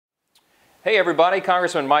Hey everybody,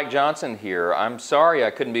 Congressman Mike Johnson here. I'm sorry I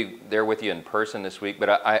couldn't be there with you in person this week, but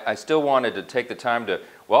I still wanted to take the time to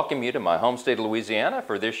welcome you to my home state of Louisiana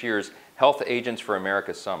for this year's Health Agents for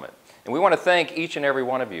America Summit. And we want to thank each and every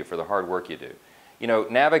one of you for the hard work you do. You know,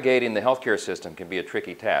 navigating the healthcare system can be a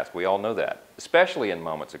tricky task. We all know that, especially in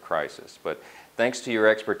moments of crisis. But thanks to your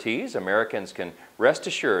expertise, Americans can rest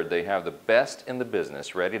assured they have the best in the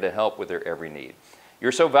business ready to help with their every need.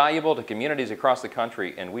 You're so valuable to communities across the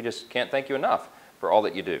country, and we just can't thank you enough for all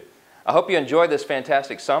that you do. I hope you enjoy this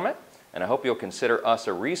fantastic summit, and I hope you'll consider us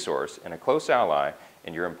a resource and a close ally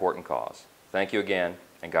in your important cause. Thank you again,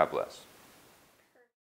 and God bless.